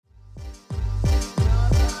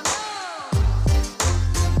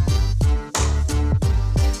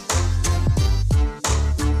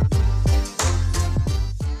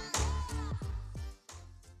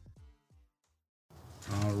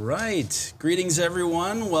right. Greetings,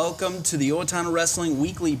 everyone. Welcome to the Owatonna Wrestling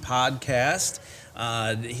Weekly Podcast.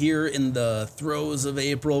 Here in the throes of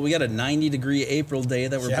April. We got a 90-degree April day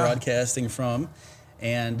that we're broadcasting from.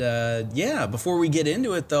 And before we get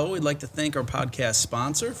into it, though, we'd like to thank our podcast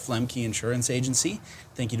sponsor, Flemke Insurance Agency.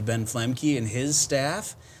 Thank you to Ben Flemke and his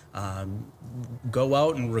staff. Go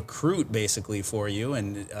out and recruit, basically, for you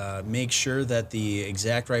and make sure that the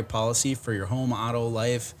exact right policy for your home, auto,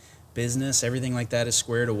 life, business, everything like that is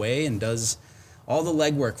squared away and does all the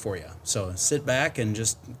legwork for you. So sit back and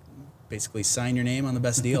just basically sign your name on the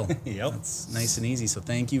best deal. Yep. It's nice and easy. So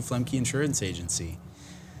thank you, Flemke Insurance Agency.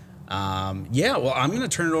 I'm going to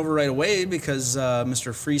turn it over right away because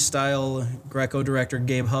Mr. Freestyle Greco director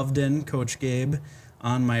Gabe Hovden, Coach Gabe,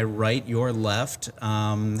 on my right, your left,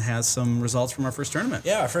 has some results from our first tournament.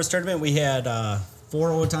 Yeah, our first tournament, we had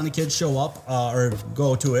 4 Owatonna kids show up or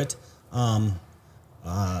go to it.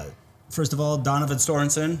 First of all, Donoven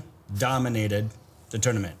Sorenson dominated the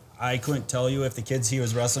tournament. I couldn't tell you if the kids he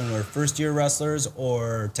was wrestling were first-year wrestlers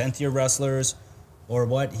or 10th-year wrestlers or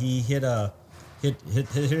what. He hit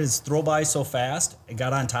his throw-by so fast, it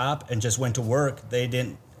got on top and just went to work. They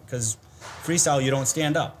didn't, because freestyle, you don't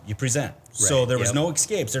stand up, you present. Right. So there was no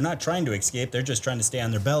escapes. They're not trying to escape. They're just trying to stay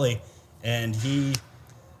on their belly. And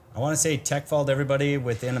I want to say tech-falled everybody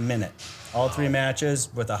within a minute. All 3 matches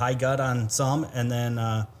with a high gut on some, and then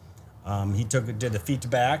he did the feet to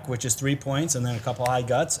back, which is 3 points, and then a couple high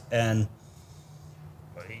guts, and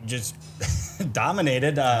he just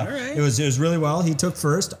dominated. All right. It was really well. He took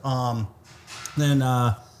first. Then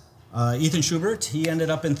Ethan Schubert, he ended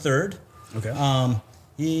up in third. Okay.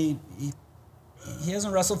 He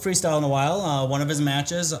hasn't wrestled freestyle in a while. One of his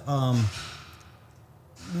matches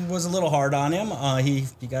was a little hard on him. He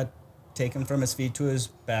got taken from his feet to his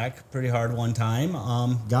back pretty hard one time.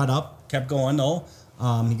 Got up, kept going though.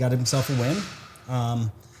 He got himself a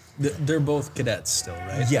win. They're both cadets still,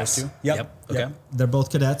 right? Yes. Those two? Yep. Okay. Yep. They're both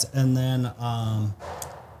cadets. And then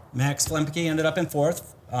Max Flemke ended up in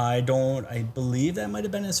fourth. I believe that might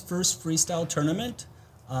have been his first freestyle tournament.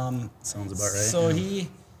 Sounds about right. So he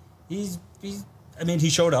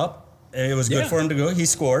showed up. It was good for him to go. He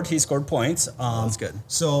scored points. That's good.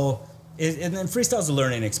 So, and then freestyle's a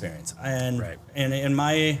learning experience. And right. And in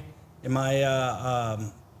my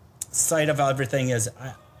sight of everything is,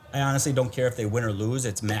 I honestly don't care if they win or lose.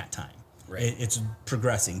 It's mat time. Right. It's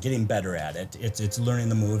progressing, getting better at it. It's learning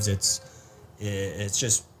the moves. It's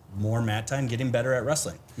just more mat time, getting better at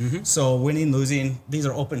wrestling. Mm-hmm. So winning, losing, these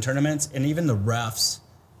are open tournaments, and even the refs,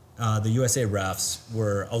 the USA refs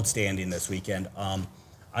were outstanding this weekend.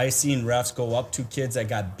 I seen refs go up to kids that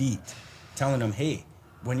got beat, telling them, hey,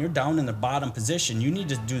 when you're down in the bottom position, you need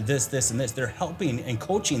to do this, this, and this. They're helping and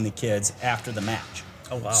coaching the kids after the match.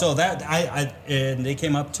 Oh, wow. So that and they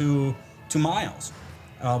came up to Miles.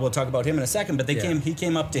 We'll talk about him in a second, but he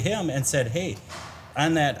came up to him and said, hey,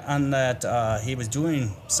 on that he was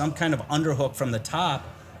doing some kind of underhook from the top,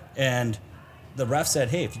 and the ref said,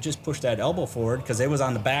 hey, if you just push that elbow forward, because it was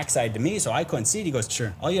on the backside to me, so I couldn't see it. He goes,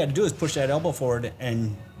 sure. All you had to do is push that elbow forward,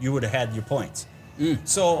 and you would have had your points.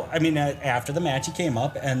 So, after the match, he came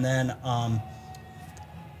up, and then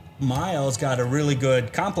Miles got a really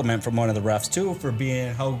good compliment from one of the refs, too, for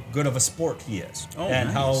being how good of a sport he is. Oh,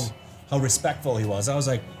 and nice. how respectful he was. I was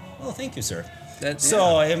like, well, thank you, sir.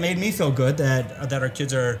 It made me feel good that our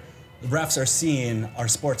refs are seeing our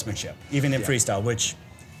sportsmanship, even in freestyle, which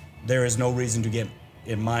there is no reason to get,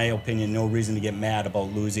 in my opinion, mad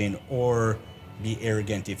about losing or be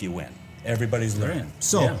arrogant if you win. Everybody's learning.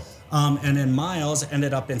 So, and then Miles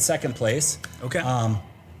ended up in second place. Okay.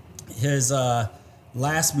 His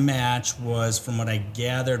last match was, from what I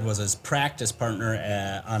gathered, was his practice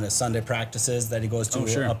partner on his Sunday practices that he goes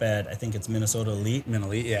to up at, I think it's Minnesota Elite.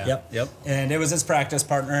 Elite, yeah. Yep. And it was his practice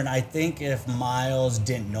partner, and I think if Miles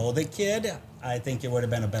didn't know the kid, I think it would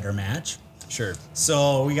have been a better match. Sure.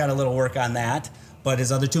 So we got a little work on that. But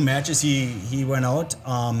his other 2 matches, he went out.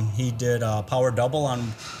 He did a power double on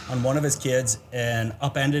one of his kids and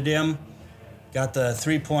upended him. Got the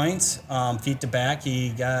 3 points, feet to back. He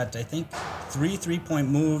got, I think, 3 3-point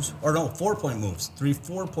moves, or no, 4-point moves, 3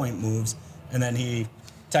 4-point moves, and then he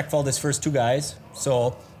tech-falled his first 2 guys.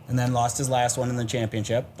 And then lost his last one in the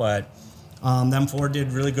championship. But them 4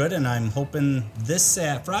 did really good, and I'm hoping this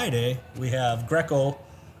Friday we have Greco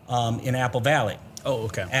in Apple Valley. Oh,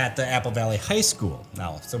 okay. At the Apple Valley High School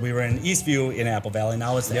now. So we were in Eastview in Apple Valley.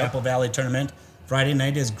 Now it's the Apple Valley tournament. Friday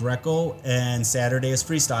night is Greco, and Saturday is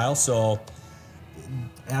freestyle. So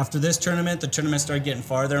after this tournament, the tournaments start getting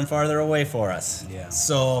farther and farther away for us. Yeah.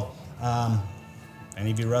 So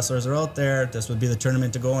any of you wrestlers are out there, this would be the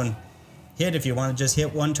tournament to go and if you want to just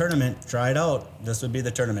hit one tournament, try it out. This would be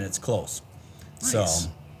the tournament. It's close. Nice.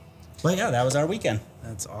 So, but yeah, that was our weekend.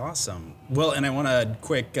 That's awesome. Well, and I want to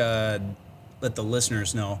quick let the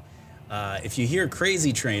listeners know, if you hear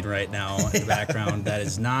Crazy Train right now in the background, that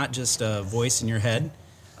is not just a voice in your head.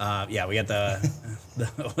 We got the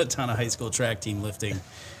Owatonna High School track team lifting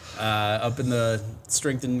up in the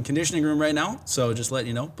strength and conditioning room right now. So just letting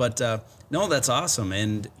you know. But no, that's awesome.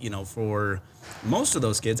 And, for most of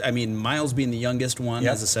those kids, I mean, Miles being the youngest one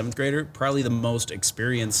as a 7th grader, probably the most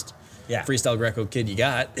experienced freestyle Greco kid you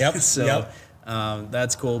got. Yep. So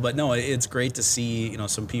that's cool. But no, it's great to see,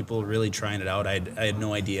 some people really trying it out. I had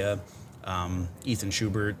no idea. Ethan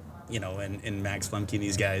Schubert, and Max Flemke and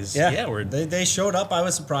these guys. They showed up. I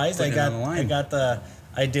was surprised.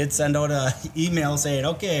 I did send out an email saying,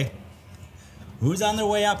 okay, who's on their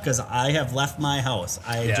way up? Because I have left my house.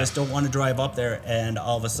 I just don't want to drive up there. And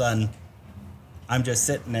all of a sudden, I'm just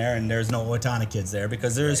sitting there and there's no Owatonna kids there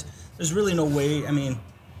because there's really no way. I mean,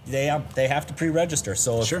 they have to pre-register.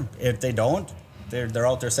 So if they don't, they're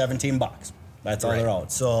out there $17. That's all they're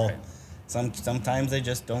out. So sometimes they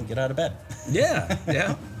just don't get out of bed. Yeah.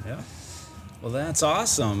 Well, that's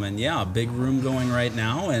awesome. And big room going right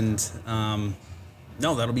now. And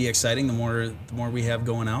no, that'll be exciting. The more we have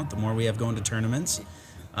going out, the more we have going to tournaments.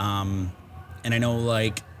 And I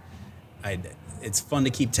know it's fun to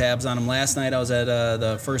keep tabs on them. Last night I was at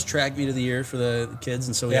the first track meet of the year for the kids.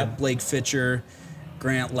 And so we had Blake Fitcher,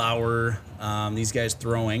 Grant Lauer, these guys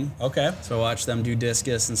throwing. Okay. So I watched them do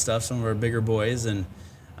discus and stuff, some of our bigger boys, and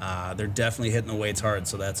they're definitely hitting the weights hard,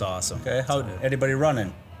 so that's awesome. Okay. How anybody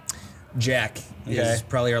running? Jack is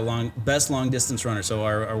probably our best long distance runner. So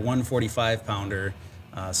our 145 pounder,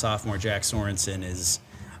 sophomore Jack Sorenson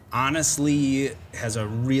honestly has a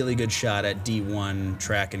really good shot at D1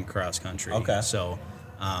 track and cross country. Okay. So,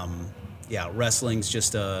 wrestling's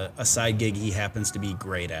just a side gig he happens to be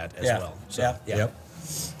great at as well. So, Yep.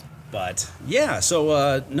 But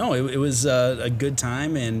so it was a good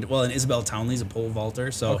time, and Isabel Townley's a pole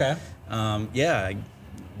vaulter, so a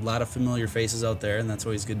lot of familiar faces out there, and that's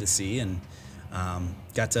always good to see. And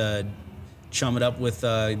got to chum it up with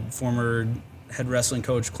former head wrestling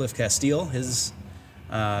coach Cliff Castile. His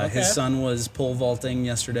son was pole vaulting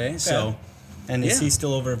yesterday. Okay. So, and is he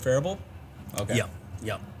still over at Faribault? Okay.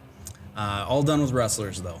 Yep. All done with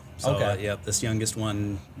wrestlers though. So this youngest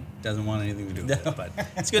one doesn't want anything to do with it. But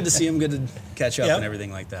it's good to see him, good to catch up and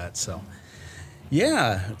everything like that. So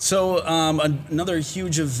another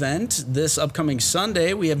huge event this upcoming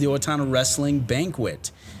Sunday, we have the Owatonna Wrestling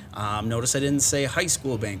Banquet. Notice I didn't say high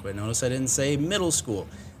school banquet. Notice I didn't say middle school.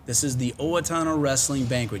 This is the Owatonna Wrestling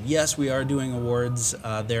Banquet. Yes, we are doing awards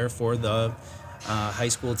there for the high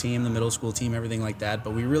school team, the middle school team, everything like that.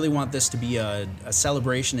 But we really want this to be a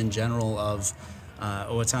celebration in general of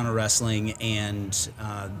Owatonna wrestling and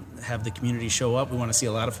have the community show up. We want to see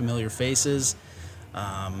a lot of familiar faces.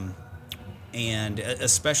 And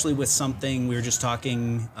especially with something, we were just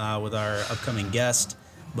talking with our upcoming guest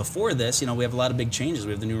before this, we have a lot of big changes.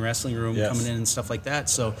 We have the new wrestling room coming in and stuff like that.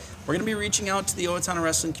 So we're going to be reaching out to the Owatonna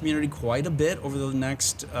wrestling community quite a bit over the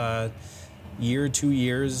next year, 2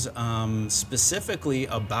 years, specifically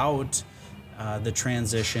about the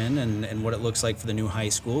transition and what it looks like for the new high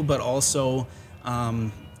school, but also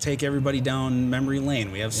take everybody down memory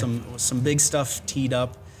lane. We have some big stuff teed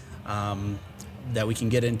up that we can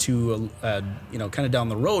get into, kind of down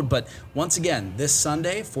the road. But once again, this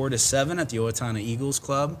Sunday, 4 to 7 at the Owatonna Eagles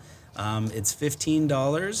Club. It's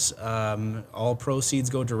 $15. All proceeds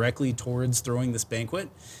go directly towards throwing this banquet.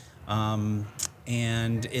 And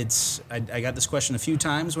I got this question a few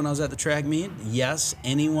times when I was at the track meet. Yes,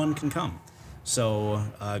 anyone can come. So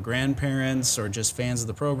grandparents or just fans of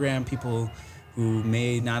the program, people who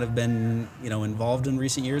may not have been, involved in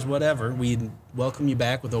recent years, whatever, we welcome you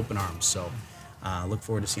back with open arms. So look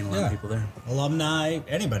forward to seeing a lot of people there. Alumni,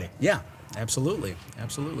 anybody. Yeah, absolutely.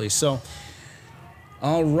 So,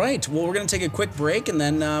 all right. Well, we're going to take a quick break, and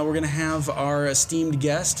then we're going to have our esteemed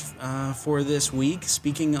guest for this week.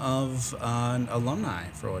 Speaking of alumni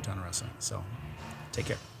for Owatonna Wrestling. So, take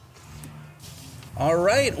care. All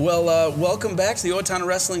right. Well, welcome back to the Owatonna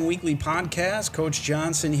Wrestling Weekly Podcast. Coach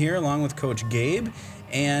Johnson here, along with Coach Gabe.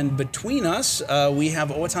 And between us, we have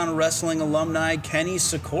Owatonna Wrestling alumni Kenny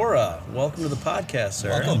Seykora. Welcome to the podcast, sir.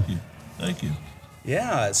 Welcome. Thank you.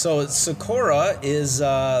 Yeah. So Seykora is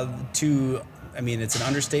it's an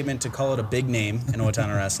understatement to call it a big name in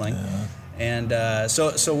Owatonna Wrestling. Yeah. And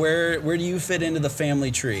so where do you fit into the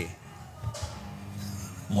family tree?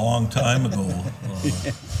 Long time ago.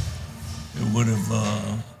 It would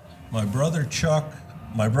have, my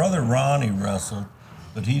brother Ronnie wrestled,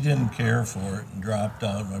 but he didn't care for it and dropped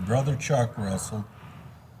out. My brother Chuck wrestled.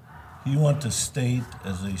 He went to state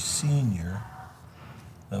as a senior.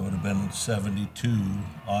 That would have been in 72.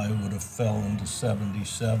 I would have fell into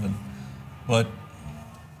 77. But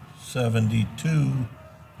 72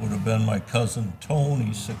 would have been my cousin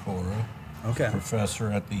Tony Seykora,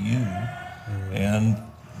 professor at the U. And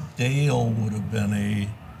Dale would have been a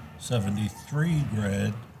 73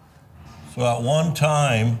 grad. So at one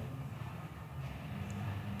time,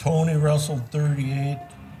 Tony wrestled 38,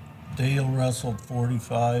 Dale wrestled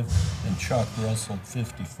 45, and Chuck wrestled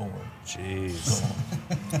 54. Jeez. So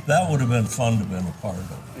that would have been fun to have been a part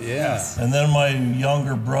of. Yeah. And then my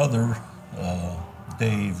younger brother,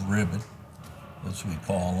 Dave Ribbit, as we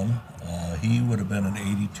call him, he would have been an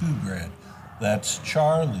 82 grad. That's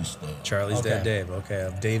Charlie's dad. Charlie's dad, Dave. Okay,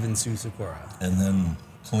 of Dave and Sue Seykora. And then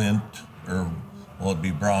Clint, it'd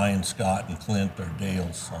be Brian, Scott, and Clint are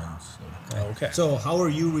Dale's sons. So. Okay. So how are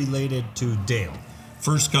you related to Dale?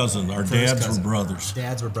 First cousin. Our dads were brothers.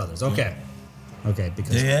 Dads were brothers. Okay. Yeah. Okay,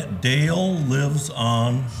 because Dale lives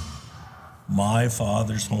on my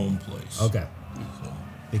father's home place. Okay. So.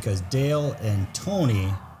 Because Dale and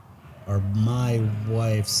Tony are my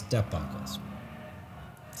wife's step-uncles.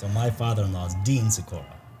 So my father-in-law is Dean Seykora.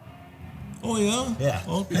 Oh, yeah? Yeah.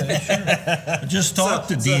 Okay, sure. I just talked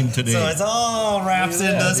to Dean today. So it's all wraps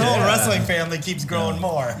into this whole wrestling family keeps growing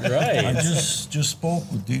more. Right. I just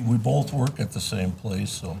spoke with Dean. We both work at the same place,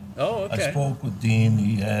 so okay. I spoke with Dean.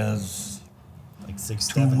 He has Like 6,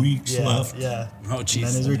 2 weeks left. Yeah. Oh, jeez. And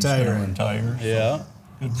then he's He's gonna retiring. retire. So Yeah.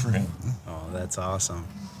 good for him. Oh, that's awesome.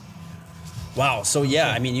 Wow. So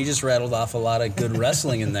yeah, I mean, you just rattled off a lot of good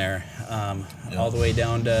wrestling in there, all the way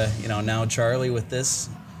down to now Charlie with this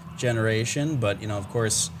generation. But of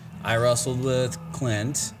course, I wrestled with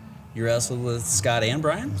Clint. You wrestled with Scott and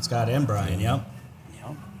Brian. Scott and Brian. Yep.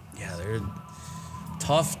 Yeah, they're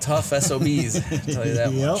tough SOBs. I'll tell you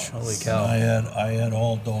that much. Holy cow. I had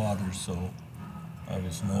all daughters, so I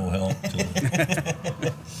was no help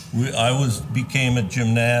to. I became a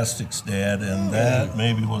gymnastics dad, and that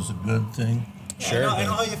maybe was a good thing. Sure. I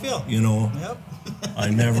know how you feel. Yep. I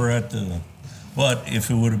never had to. But if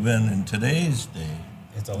it would have been in today's day,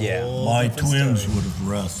 It's a whole my different twins story. would have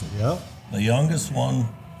wrestled. Yep. The youngest one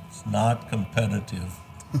is not competitive,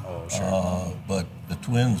 Oh, sure. but the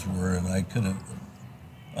twins were, and I could have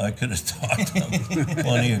taught them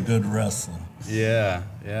plenty of good wrestling. Yeah.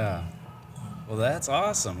 Well, that's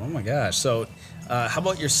awesome. Oh my gosh. So, how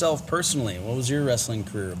about yourself personally? What was your wrestling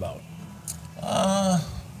career about?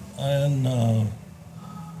 And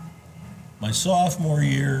my sophomore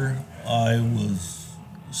year, I was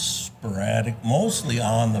sporadic, mostly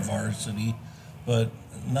on the varsity, but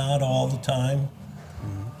not all the time.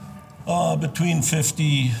 Between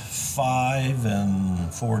 55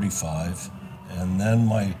 and 45. And then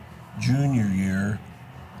my junior year,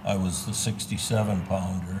 I was the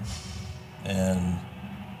 67-pounder. And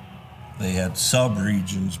they had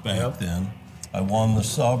sub-regions back then. I won the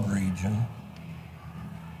sub-region.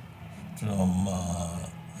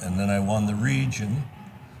 And then I won the region.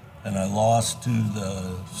 And I lost to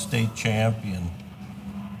the state champion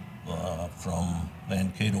from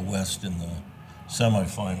Mankato West in the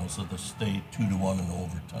semifinals of the state, 2-1 in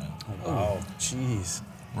overtime. Oh, wow. Jeez.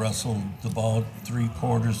 Wrestled about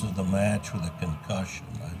 3/4 of the match with a concussion.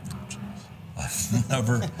 I've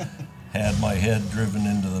never had my head driven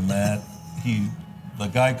into the mat. The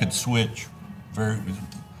guy could switch very,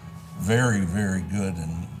 very, very good,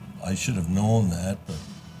 and I should have known that,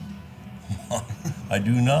 but I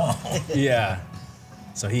do now. Yeah.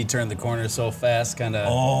 So he turned the corner so fast, kind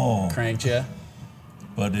of cranked you.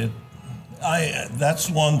 But that's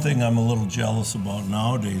one thing I'm a little jealous about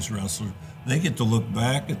nowadays wrestlers. They get to look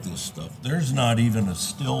back at this stuff. There's not even a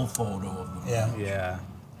still photo of them. Yeah.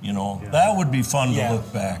 That would be fun to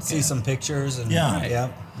look back See at. some pictures and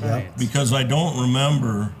Right. Because I don't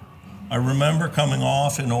remember. I remember coming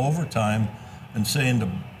off in overtime and saying to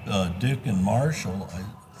Dick and Marshall,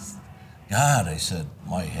 I said,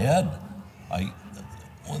 my head.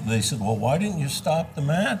 They said, well, why didn't you stop the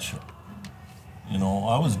match?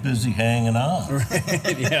 I was busy hanging out.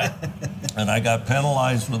 Right, yeah. And I got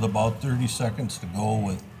penalized with about 30 seconds to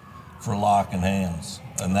go for locking hands.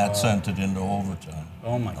 And that sent it into overtime.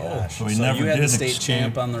 Oh my gosh. So he never you had did the state escape.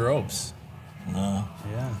 champ on the ropes. No.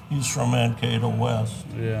 Yeah. He's from Mankato West.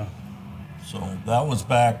 Yeah. So that was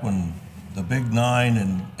back when the Big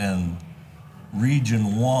Nine and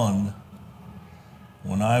Region 1,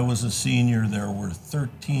 when I was a senior, there were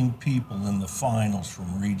 13 people in the finals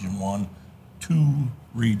from Region 1, 2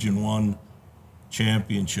 Region 1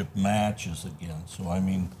 championship matches again. So, I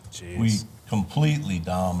mean, Jeez. we completely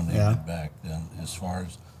dominated back then as far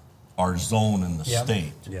as our zone in the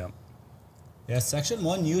state. Yeah. Yeah, Section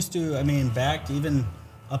 1 used to, I mean, back even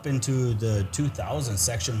up into the 2000s,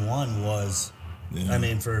 Section 1 was, I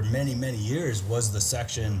mean, for many, many years was the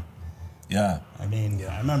section. Yeah. I mean,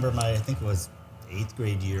 I remember I think it was 8th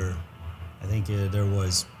grade year, I think there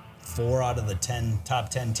was 4 out of the top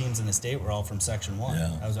 10 teams in the state were all from Section 1.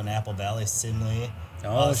 Yeah. I was in Apple Valley, Simley.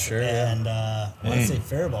 Oh, sure. And I want to say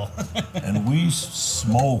Faribault. And we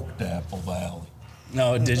smoked Apple Valley.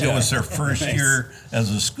 No, did you? It was their first year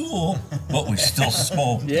as a school, but we still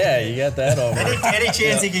smoked. Yeah, you got that over. Any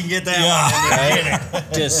chance he can get that one.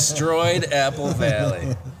 Right? Destroyed Apple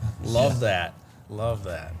Valley. Love that. Love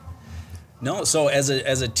that. No, so as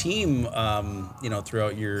a team,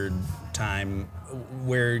 throughout your time,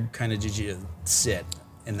 where kind of did you sit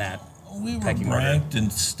in that? We were ranked in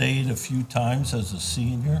state a few times as a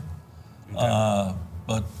senior,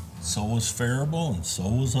 but so was Faribault and so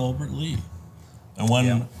was Albert Lee. And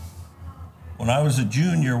when I was a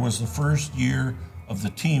junior was the first year of the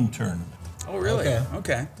team tournament. Oh, really?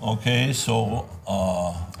 Okay. Okay, so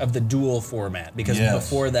of the dual format, because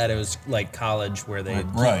before that it was like college where they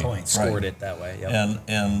scored it that way. Yep.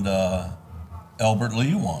 And Albert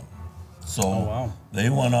Lee won. So they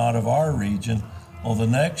went out of our region. Well, the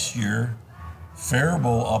next year,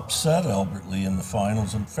 Faribault upset Albert Lee in the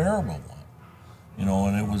finals, and Faribault won.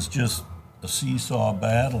 And it was just a seesaw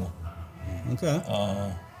battle. Okay.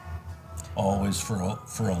 Always for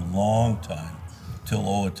a long time, till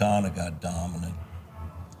Owatonna got dominant.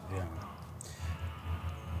 Yeah.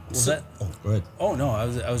 Go ahead. Oh no, I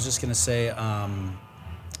was just gonna say,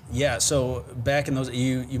 so back in those,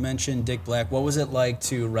 you mentioned Dick Black. What was it like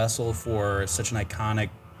to wrestle for such an iconic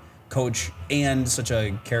coach and such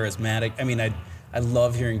a charismatic? I mean, I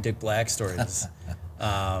love hearing Dick Black stories.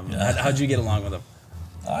 How'd you get along with him?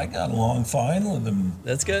 I got along fine with him.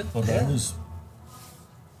 That's good. But I was,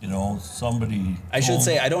 somebody. I should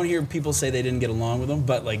say, I don't hear people say they didn't get along with him,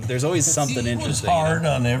 but like, there's always something interesting. He was hard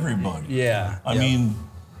on everybody. Yeah. I mean,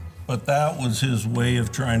 but that was his way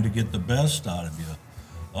of trying to get the best out of you.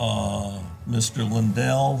 Mr.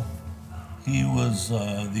 Lindell, he was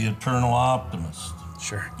the eternal optimist.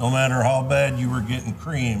 Sure. No matter how bad you were getting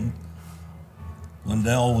creamed,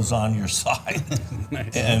 Lindell was on your side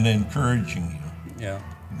and encouraging you. Yeah.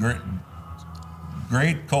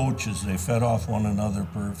 Great coaches. They fed off one another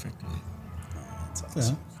perfectly. That's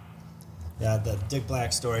awesome. Yeah, the Dick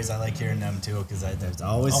Black stories, I like hearing them too, because there's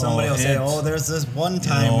always somebody will say, there's this one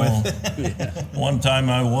time with... One time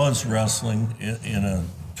I was wrestling in a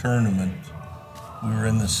tournament. We were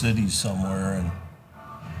in the city somewhere,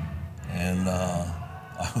 and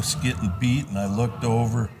I was getting beat, and I looked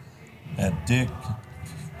over at Dick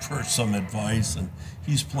for some advice, and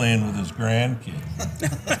he's playing with his grandkid.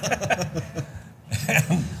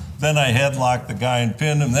 And then I headlocked the guy and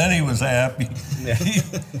pinned him. Then he was happy.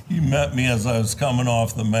 He met me as I was coming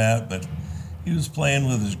off the mat, but he was playing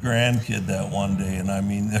with his grandkid that one day. And I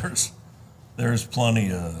mean, there's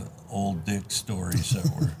plenty of old Dick stories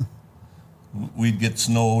that we'd get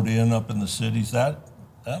snowed in up in the cities. That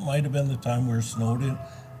might have been the time we were snowed in.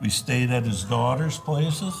 We stayed at his daughter's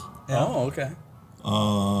places. Yeah. Oh, okay.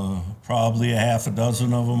 Probably a half a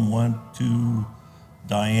dozen of them went to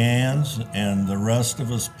Diane's, and the rest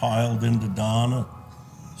of us piled into Donna's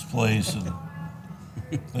place, and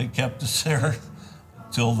they kept us there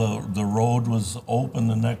till the road was open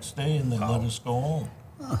the next day, and they let us go home.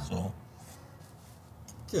 So,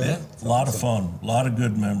 a lot of fun, a lot of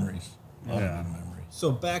good memories.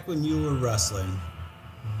 So back when you were wrestling,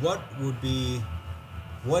 what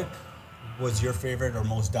was your favorite or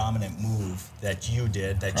most dominant move that you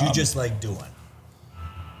did that you just like doing?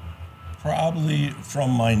 Probably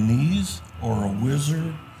from my knees or a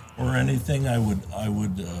wizard or anything. I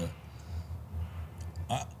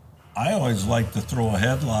always like to throw a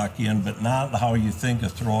headlock in, but not how you think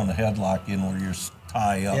of throwing a headlock in, where you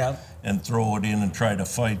tie up and throw it in and try to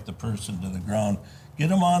fight the person to the ground. Get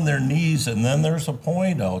them on their knees, and then there's a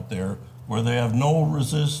point out there where they have no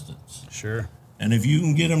resistance. Sure. And if you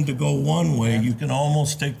can get them to go one way, you can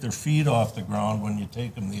almost take their feet off the ground when you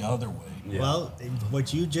take them the other way. Yeah. Well,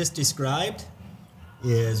 what you just described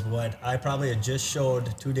is what I probably had just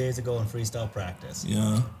showed 2 days ago in freestyle practice.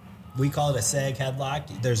 Yeah. We call it a sag headlock.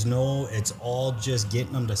 It's all just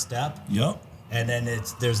getting them to step. Yep. And then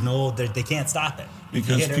they can't stop it.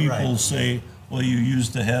 Because people say, well, you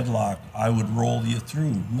used a headlock, I would roll you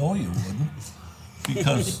through. No, you wouldn't.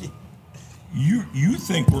 Because you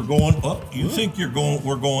think we're going up,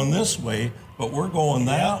 we're going this way, but we're going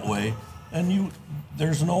that way. and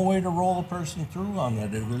there's no way to roll a person through on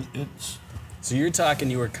that. It's. So you're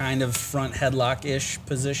talking you were kind of front headlock-ish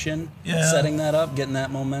position, setting that up, getting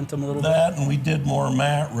that momentum a little bit? That, and we did more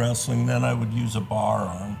mat wrestling, then I would use a bar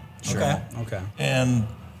arm. Sure. Okay. And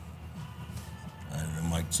it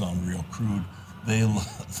might sound real crude. They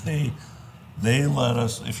let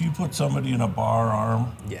us, if you put somebody in a bar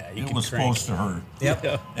arm, it was supposed to hurt. Yep.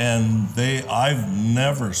 Yeah. And I've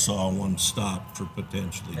never saw one stop for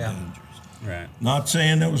potentially dangerous. Right. Not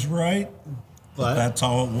saying it was right, but that's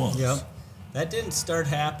how it was. Yep. That didn't start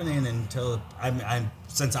happening until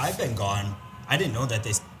since I've been gone. I didn't know that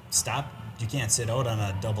they stopped. You can't sit out on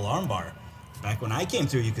a double arm bar. Back when I came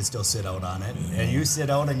through, you could still sit out on it, and you sit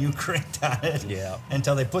out and you cranked on it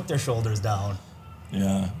until they put their shoulders down.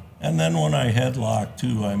 Yeah, and then when I headlocked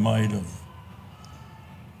too, I might have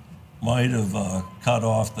cut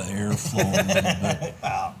off the airflow a little bit.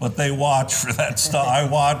 Wow. But they watch for that stuff. I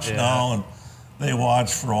watch now, and they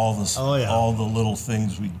watch for all the little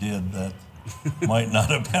things we did that might not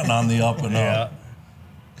have been on the up and up.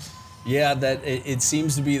 Yeah, that it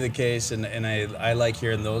seems to be the case, and I like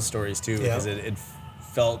hearing those stories too, because it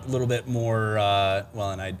felt a little bit more,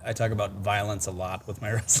 and I talk about violence a lot with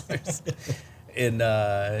my wrestlers in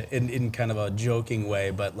kind of a joking way,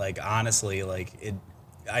 but like honestly, like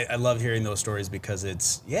I love hearing those stories because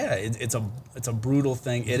it's a brutal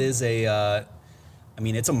thing. It is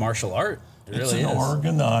it's a martial art. It really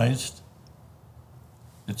is.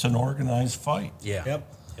 It's an organized fight. Yeah. Yep.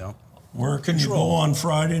 Where can you go on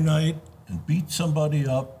Friday night and beat somebody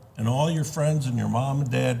up, and all your friends and your mom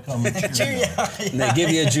and dad come and cheer you on? And they give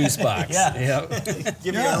you a juice box.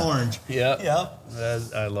 Give you an orange. Yep.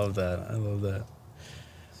 I love that.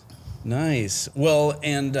 Nice. Well,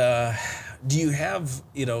 and do you have,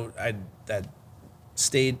 that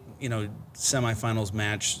state, semifinals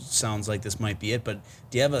match sounds like this might be it, but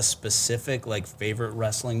do you have a specific, like, favorite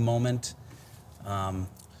wrestling moment?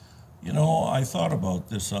 I thought about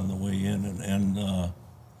this on the way in, and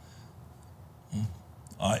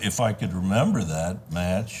if I could remember that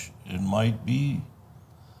match, it might be.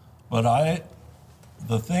 But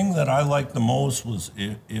the thing that I liked the most was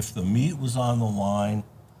if the meat was on the line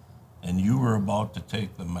and you were about to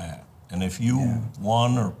take the mat, and if you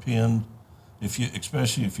won or pinned,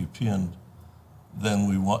 especially if you pinned, then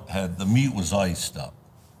the meat was iced up.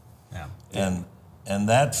 Yeah. And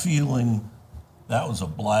that feeling. That was a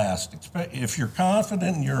blast. If you're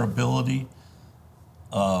confident in your ability,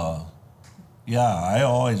 I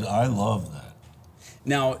love that.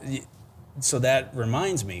 Now, so that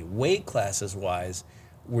reminds me, weight classes wise,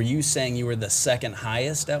 were you saying you were the second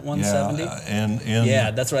highest at 170?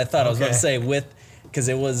 Yeah, that's what I thought. I was about to say because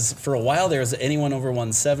it was for a while there was anyone over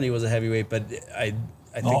 170 was a heavyweight, but I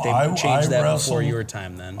think they changed that before your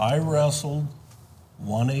time. Then I wrestled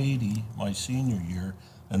 180 my senior year.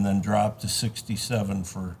 And then dropped to 67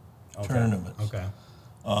 for tournaments. Okay.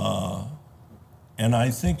 And I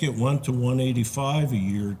think it went to 185 a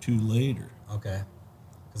year or two later. Okay.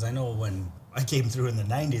 Because I know when I came through in the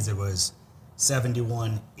 90s, it was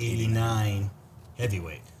 71, 89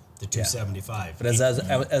 heavyweight, the 275. But as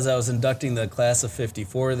I was inducting the class of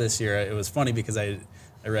 54 this year, it was funny because I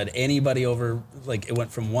read anybody over, like, it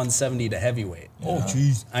went from 170 to heavyweight. Oh,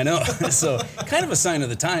 jeez. I know. So kind of a sign of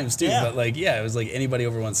the times, too. Yeah. But, it was like anybody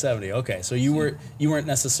over 170. Okay, so you weren't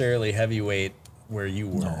necessarily heavyweight where you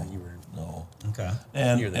were. No. Okay.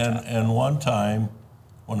 And one time,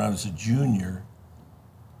 when I was a junior,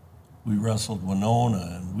 we wrestled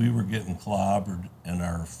Winona, and we were getting clobbered, and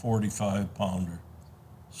our 45-pounder,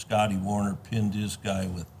 Scotty Warner, pinned his guy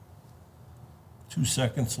with 2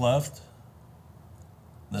 seconds left.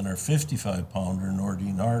 Then our 55-pounder,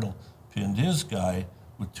 Nordine Artel, pinned his guy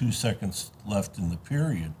with 2 seconds left in the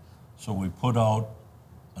period. So we put out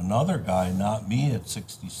another guy, not me, at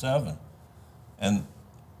 67. And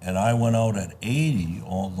I went out at 80,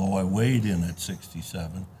 although I weighed in at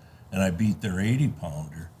 67, and I beat their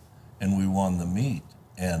 80-pounder, and we won the meet.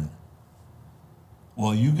 And,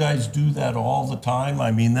 well, you guys do that all the time?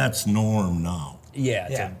 I mean, that's norm now.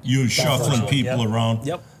 Yeah. You shuffling people around.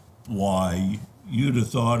 Yep. Why? You'd have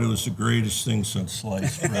thought it was the greatest thing since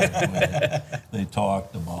sliced bread. The way they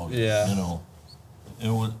talked about it. Yeah.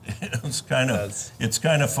 It's kind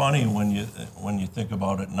of funny when you think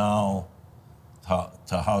about it now,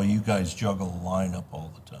 to how you guys juggle the lineup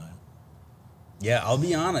all the time. Yeah, I'll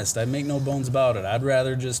be honest. I make no bones about it. I'd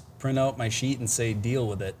rather just print out my sheet and say deal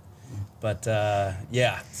with it. But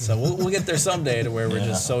so we'll get there someday to where we're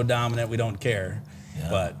just so dominant we don't care. Yeah.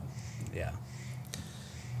 But yeah.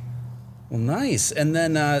 Well, nice. And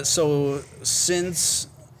then, so since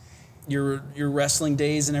your wrestling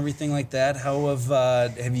days and everything like that, how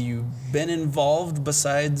have you been involved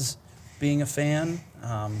besides being a fan?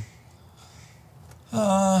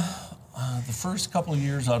 The first couple of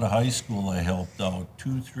years out of high school, I helped out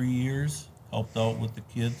 2-3 years, helped out with the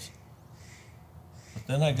kids. But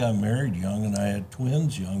then I got married young, and I had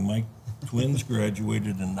twins young. My twins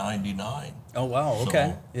graduated in '99. Oh, wow.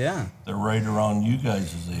 Okay. So yeah. they're right around you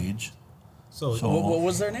guys' age. So What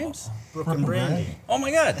was their names? Brooke and Brandy. Oh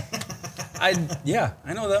my God. I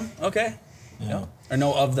know them. Okay. Yeah. Or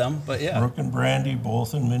know of them, but yeah. Brooke and Brandy,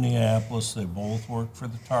 both in Minneapolis. They both work for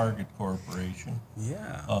the Target Corporation.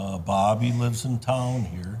 Yeah. Bobby lives in town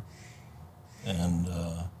here, and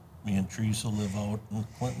me and Teresa live out in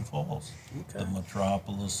Clinton Falls, the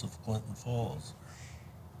metropolis of Clinton Falls.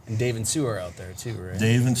 And Dave and Sue are out there too, right?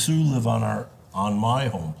 Dave and Sue live on my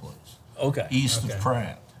home place, Okay. east of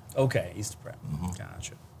Pratt. Okay, East of Pratt.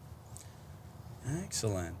 Gotcha.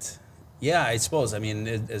 Excellent. Yeah, I suppose. I mean,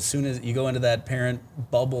 as soon as you go into that parent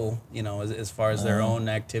bubble, as far as their own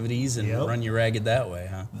activities and run you ragged that way,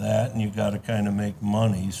 huh? That, and you got to kind of make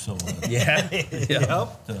money, so Yeah.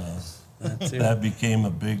 that became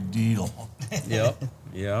a big deal. Yep.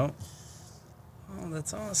 Oh,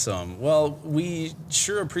 that's awesome. Well, we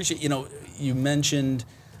sure appreciate, you mentioned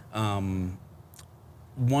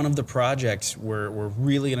one of the projects we're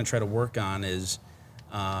really going to try to work on is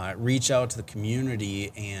reach out to the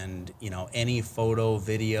community and, any photo,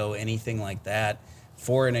 video, anything like that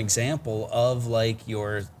for an example of like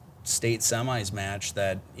your state semis match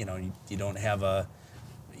that, you don't have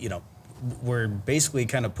we're basically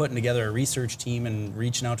kind of putting together a research team and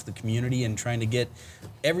reaching out to the community and trying to get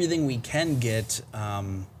everything we can get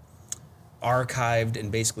archived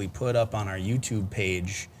and basically put up on our YouTube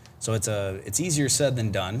page. So it's easier said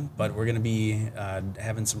than done, but we're going to be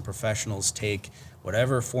having some professionals take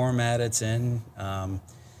whatever format it's in,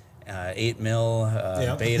 8 mil,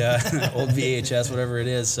 beta, old VHS, whatever it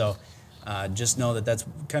is. So just know that that's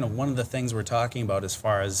kind of one of the things we're talking about as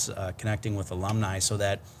far as connecting with alumni, so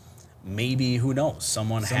that maybe, who knows,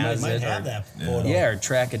 somebody has might it, have that photo. or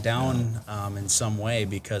track it down in some way,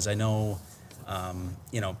 because I know.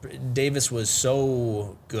 Davis was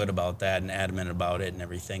so good about that and adamant about it and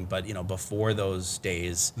everything. But, before those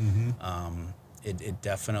days, it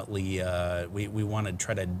definitely, we want to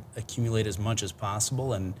try to accumulate as much as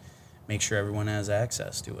possible and make sure everyone has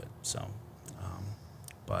access to it. So,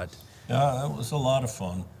 but. Yeah, that was a lot of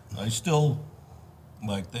fun. I still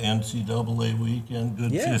like the NCAA weekend,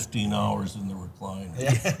 good 15 hours in the recliner.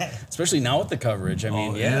 Especially now with the coverage. I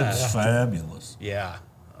mean, It's fabulous. Yeah.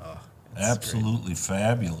 Absolutely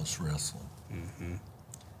fabulous wrestling.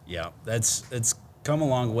 Yeah, it's come a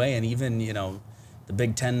long way, and even the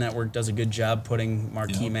Big Ten Network does a good job putting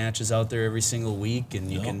marquee matches out there every single week,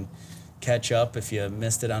 and you can catch up if you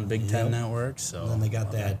missed it on Big Ten Network. So and then they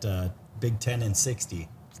got that Big Ten in 60.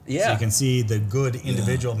 Yeah, so you can see the good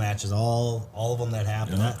individual matches, all of them that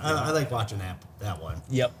happen. I like watching that one.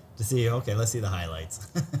 Yep. To see, okay, let's see the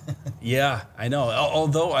highlights. Yeah, I know.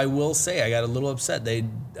 Although I will say, I got a little upset.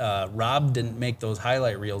 Rob didn't make those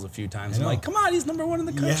highlight reels a few times. I'm like, come on, he's number 1 in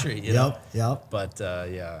the country. Yep. But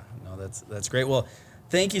no, that's great. Well,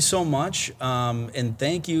 thank you so much, and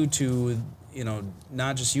thank you to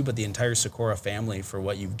not just you, but the entire Seykora family for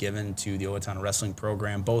what you've given to the Owatonna wrestling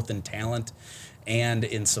program, both in talent and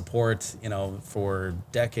in support. For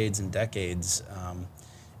decades and decades.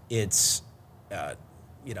 It's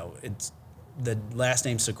the last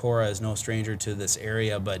name Seykora is no stranger to this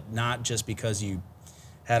area, but not just because you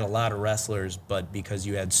had a lot of wrestlers, but because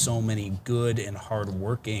you had so many good and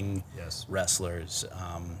hardworking wrestlers.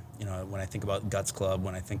 When I think about Guts Club,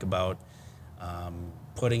 when I think about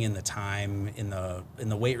putting in the time in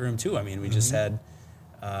the weight room too. I mean, we just had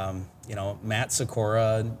Matt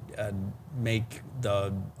Seykora make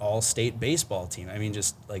the all-state baseball team. I mean,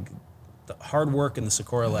 just like the hard work and the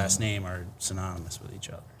Seykora last name are synonymous with each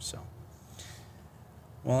other. So,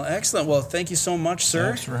 well, excellent. Well, thank you so much, sir.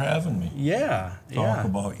 Thanks for having me. Yeah. Talk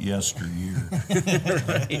about yesteryear.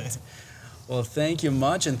 Right. Well, thank you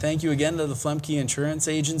much, and thank you again to the Flemke Insurance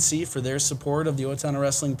Agency for their support of the Owatonna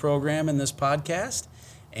Wrestling Program and this podcast.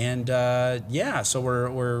 And so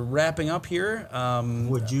we're wrapping up here.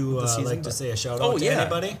 Would you like to say a shout out to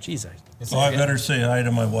anybody? Jeez, I better say hi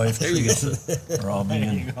to my wife, Teresa, or I'll be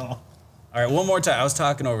in. All right, one more time. I was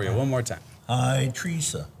talking over you. One more time. Hi,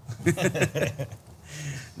 Teresa.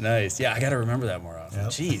 Nice. Yeah, I got to remember that more often.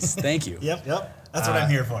 Jeez, thank you. Yep. That's what I'm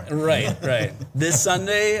here for. Right. This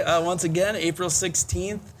Sunday, once again, April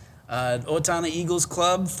 16th, Owatonna Eagles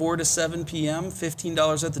Club, 4 to 7 p.m.,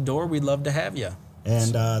 $15 at the door. We'd love to have you.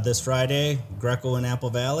 And this Friday, Greco in Apple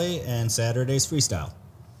Valley, and Saturday's Freestyle.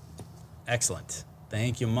 Excellent.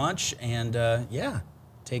 Thank you much. And yeah,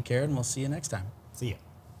 take care, and we'll see you next time. See ya.